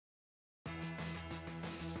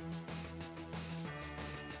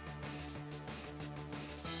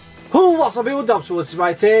Oh, what's up people, Dobbsyrules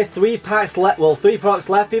right here. 3 packs left, well 3 products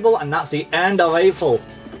left people, and that's the end of April.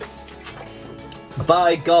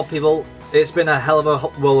 By God people, it's been a hell of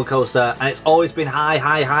a roller coaster, and it's always been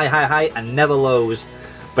high and never lows.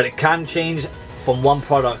 But it can change from one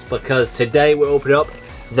product, because today we're opening up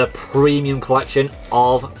the premium collection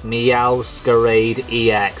of Meowsqrade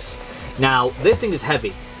EX. Now this thing is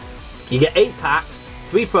heavy. You get 8 packs,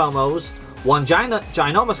 3 promos, 1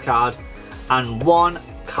 ginormous card, and 1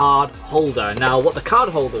 card holder. Now what the card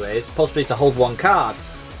holder is supposed to be to hold 1 card,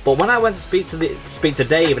 but when I went to speak to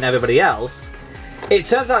Dave and everybody else, it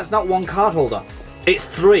turns out it's not 1 card holder, it's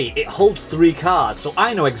 3. It holds 3 cards, so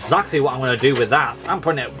I know exactly what I'm going to do with that. I'm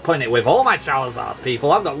putting it with all my Charizards,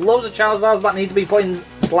 people. I've got loads of Charizards that need to be put in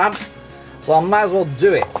slabs, so I might as well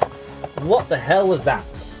do it. What the hell was that?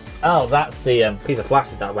 Oh, that's the piece of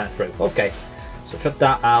plastic that went through. Okay, so chuck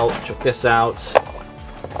that out, chuck this out.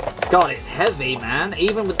 God, it's heavy, man.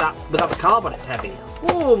 Even without the carbon, it's heavy.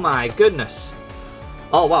 Oh my goodness.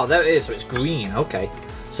 Oh wow, there it is. So it's green. Okay.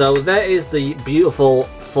 So there is the beautiful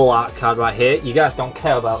full art card right here. You guys don't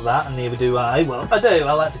care about that, and neither do I. Well, I do.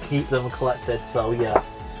 I like to keep them collected. So yeah,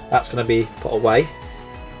 that's going to be put away.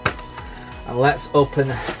 And let's open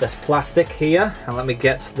this plastic here, and let me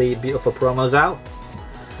get the beautiful promos out.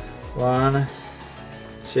 1,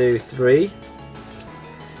 2, 3.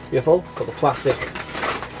 Beautiful. Put the plastic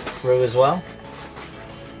through as well.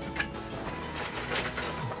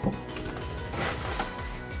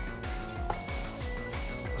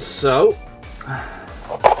 So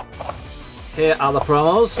here are the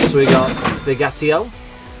promos. So we got Spaghettio,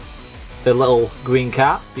 the little green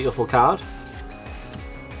cat, beautiful card.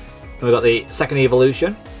 And we got the second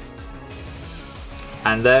evolution,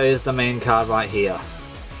 and there is the main card right here.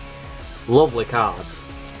 Lovely cards.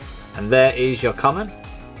 And there is your common,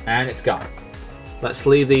 and it's gone. Let's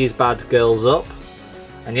leave these bad girls up.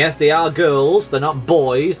 And yes, they are girls, they're not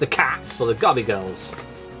boys, they're cats, so they've got to be girls.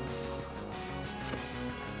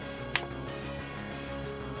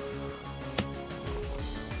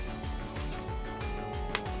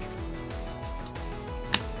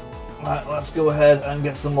 Right, let's go ahead and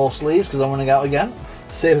get some more sleeves, because I'm running out again.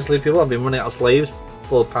 Seriously people, I've been running out of sleeves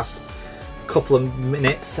for the past couple of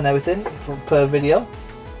minutes and everything per video.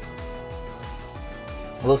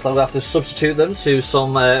 It looks like we'll have to substitute them to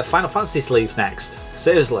some Final Fantasy sleeves next.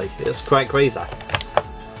 Seriously, it's quite crazy.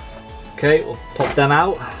 Okay, we'll pop them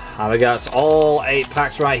out. And we got all 8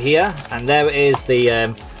 packs right here. And there is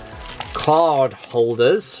the card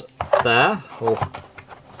holders there. We'll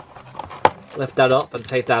lift that up and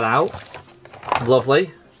take that out.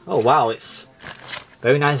 Lovely. Oh wow, it's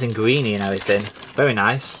very nice and greeny and everything. Very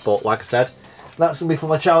nice, but like I said, that's going to be for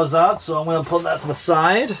my Charizard, so I'm going to put that to the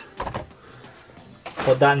side.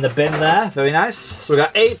 Put that in the bin there, very nice. So we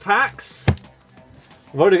got 8 packs.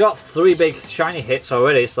 We've already got 3 big shiny hits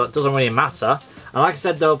already, so that doesn't really matter. And like I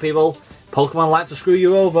said though people, Pokemon like to screw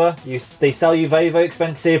you over. They sell you very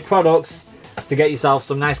expensive products to get yourself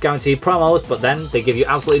some nice guaranteed promos, but then they give you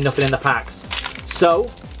absolutely nothing in the packs. So,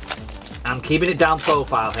 I'm keeping it down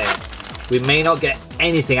profile here. We may not get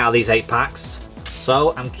anything out of these 8 packs,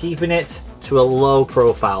 so I'm keeping it to a low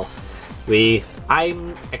profile.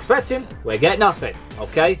 I'm expecting we're getting nothing,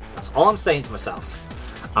 okay? That's all I'm saying to myself.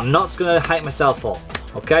 I'm not going to hype myself up,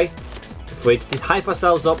 okay? If we hype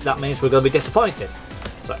ourselves up, that means we're going to be disappointed.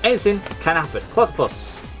 So anything can happen.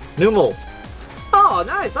 Platypus, Numel. Oh,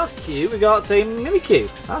 nice, that's cute. We got a Mimikyu.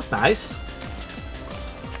 That's nice.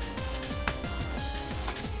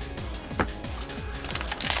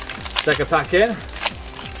 Second pack in.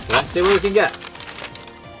 Let's see what we can get.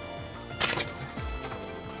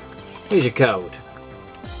 Here's your code.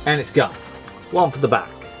 And it's gone. 1 for the back.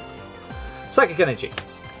 Psychic Energy.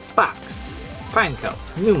 Bax. Pineco.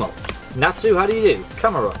 Numel. Natsu, how do you do?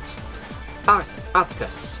 Camerot.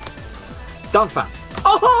 Atticus. Donphan.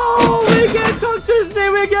 Oh, we get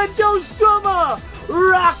Toxicity, we get Joe Strummer!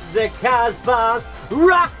 Rock the Casbah!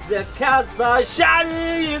 Rock the Casbah!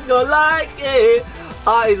 Shiny, you gonna like it!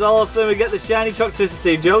 That is awesome, we get the shiny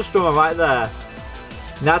Toxicity, Joe Strummer right there.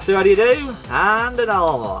 Natsu, how do you do? And an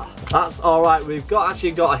armor. That's alright, we've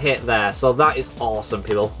actually got a hit there, so that is awesome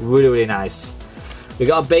people, really nice. We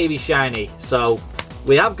got a baby shiny, so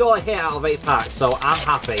we have got a hit out of 8 packs, so I'm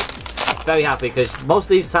happy. Very happy, because most of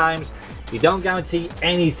these times, you don't guarantee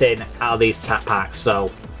anything out of these packs, so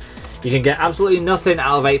you can get absolutely nothing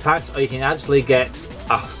out of 8 packs, or you can actually get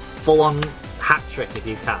a full-on hat trick if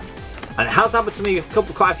you can. And it has happened to me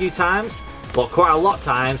quite a few times, but quite a lot of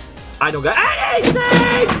times I don't get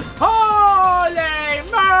anything! Holy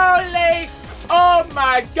moly! Oh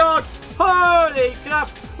my god! Holy crap!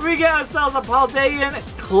 We get ourselves a Paldean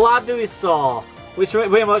Claduisaur. which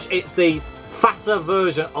pretty much it's the fatter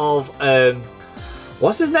version of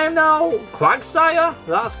what's his name now? Quagsire?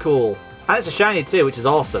 That's cool. And it's a shiny too, which is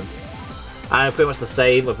awesome. And pretty much the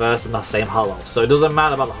same reverse and the same hollow. So it doesn't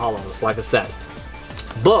matter about the hollows, like I said.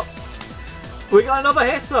 But we got another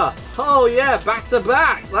hitter. Oh yeah, back to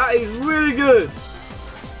back. That is really good.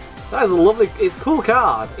 That is a lovely, it's a cool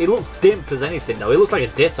card. It looks dimp as anything though. It looks like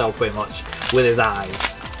a Ditto pretty much with his eyes.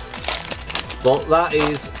 But that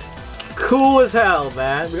is cool as hell,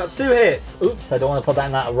 man. We got 2 hits. Oops, I don't want to put that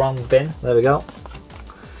in that wrong bin. There we go.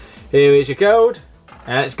 Here is your code,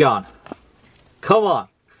 and it's gone. Come on.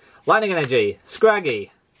 Lightning Energy,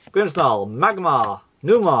 Scraggy, Grimmsnarl, Magmar,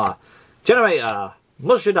 Numar, Generator,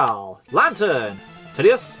 Mushadal, Lantern,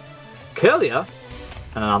 Tidius, Curlier,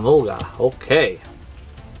 and an Amulga. Okay.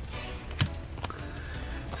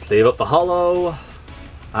 Let's leave up the hollow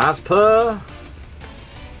as per.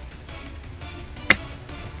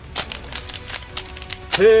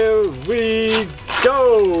 Here we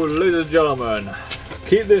go, ladies and gentlemen.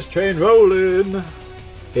 Keep this train rolling.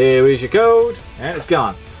 Here is your code, and it's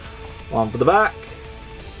gone. One for the back.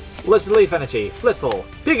 Listen Leaf Energy, Flittle,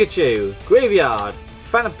 Pikachu, Graveyard,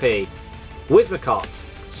 Fanapy, Whizmacott,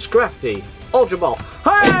 Scrafty, Ultra Ball.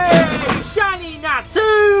 Hey! Shiny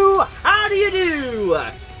Natu! How do you do?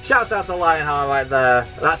 Shout out to Lionheart right there.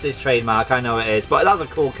 That's his trademark, I know it is, but that's a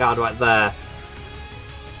cool card right there.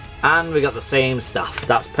 And we got the same stuff.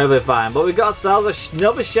 That's perfectly fine. But we got ourselves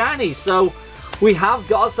another shiny, so we have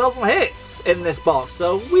got ourselves some hits in this box.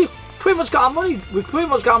 So we've pretty much got our money. We've pretty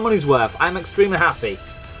much got our money's worth. I'm extremely happy.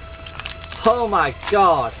 Oh my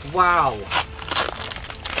god! Wow.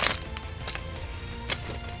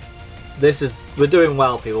 This is, we're doing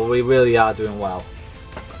well, people. We really are doing well.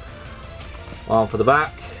 One for the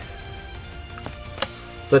back.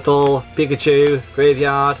 Little Pikachu,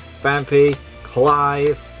 Graveyard, Vampy,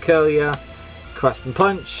 Clive, Curlier, Crest and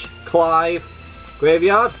Punch, Clive,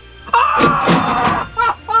 Graveyard.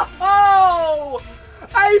 Oh!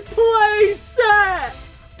 A play set!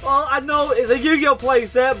 Well, I know it's a Yu-Gi-Oh play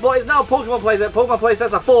set, but it's now a Pokemon play set. Pokemon play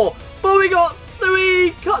sets are 4. But we got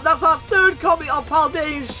 3. That's our 3rd copy of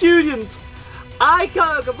Paldean Student. I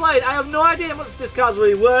can't complain. I have no idea how much this card's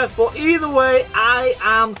really worth, but either way, I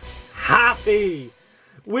am happy.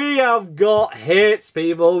 We have got hits,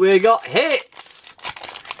 people. We got hits.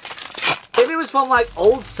 If it was from like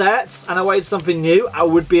old sets and I wanted something new, I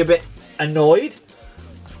would be a bit annoyed.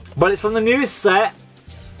 But it's from the newest set,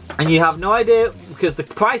 and you have no idea because the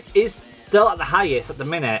price is still at the highest at the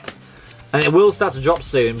minute, and it will start to drop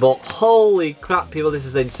soon. But holy crap, people, this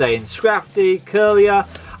is insane. Scrafty, Curlier,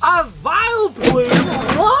 a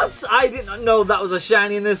Vileplume. What? I did not know that was a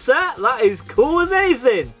shiny in this set. That is cool as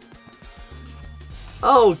anything.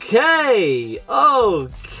 Okay,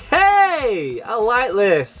 okay, I like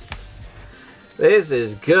this. This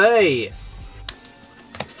is great.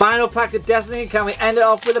 Final pack of Destiny. Can we end it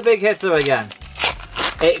off with a big hitter again?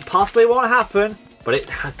 It possibly won't happen, but it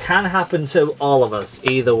can happen to all of us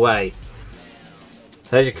either way.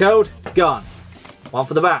 There's your code. Gone. One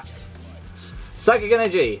for the back. Psychic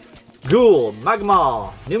Energy, Ghoul,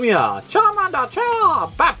 Magmar, Numia, Charmander, Char,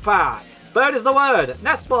 Backpack. Bird is the word.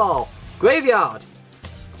 Nest Ball, Graveyard,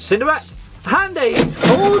 Cinderace, and a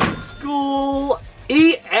Old School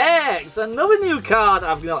EX. Another new card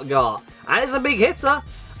I've not got. And it's a big hitter.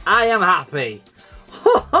 I am happy.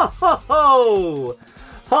 Ho ho ho ho!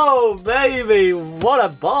 Oh baby, what a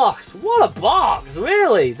box! What a box!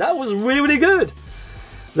 Really, that was really, really good.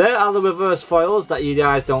 There are the reverse foils that you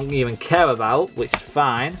guys don't even care about, which is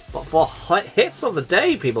fine. But for hits of the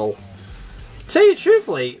day, people, tell you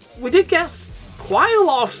truthfully, we did get quite a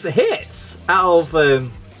lot of hits out of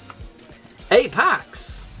 8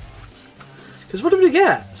 packs. Because what did we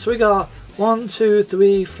get? So we got 1, 2,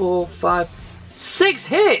 3, 4, 5, 6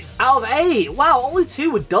 hits out of 8. Wow, only 2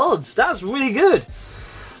 were duds. That's really good.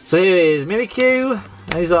 So here is Mimikyu.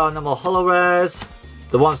 These are normal holo rares,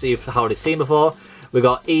 the ones that you've already seen before. We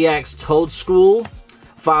got EX Toad School,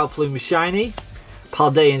 Vileplume Shiny,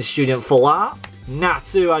 Paldean Student Full Art,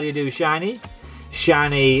 Natu How Do You Do Shiny,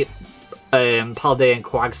 Shiny Paldean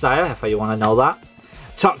Quagsire, if you want to know that,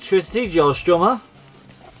 Toxtricity Geostrummer,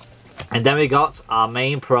 and then we got our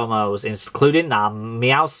main promos, including our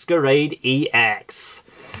Meowsqrade EX.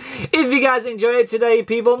 If you guys enjoyed it today,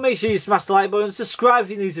 people, make sure you smash the like button, subscribe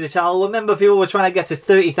if you're new to the channel. Remember, people, we're trying to get to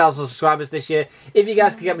 30,000 subscribers this year. If you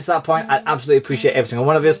guys can get me to that point, I'd absolutely appreciate every single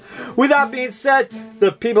one of you. With that being said,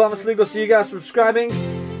 the people I'm going to see you guys for subscribing,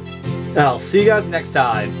 and I'll see you guys next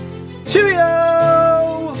time.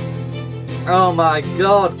 Cheerio! Oh my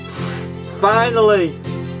god, finally,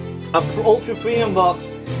 a ultra premium box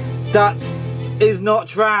that is not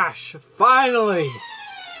trash. Finally.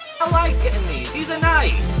 I like getting these. These are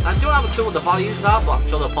nice. I don't have a clue what the values are, but I'm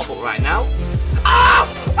sure they'll pop up right now.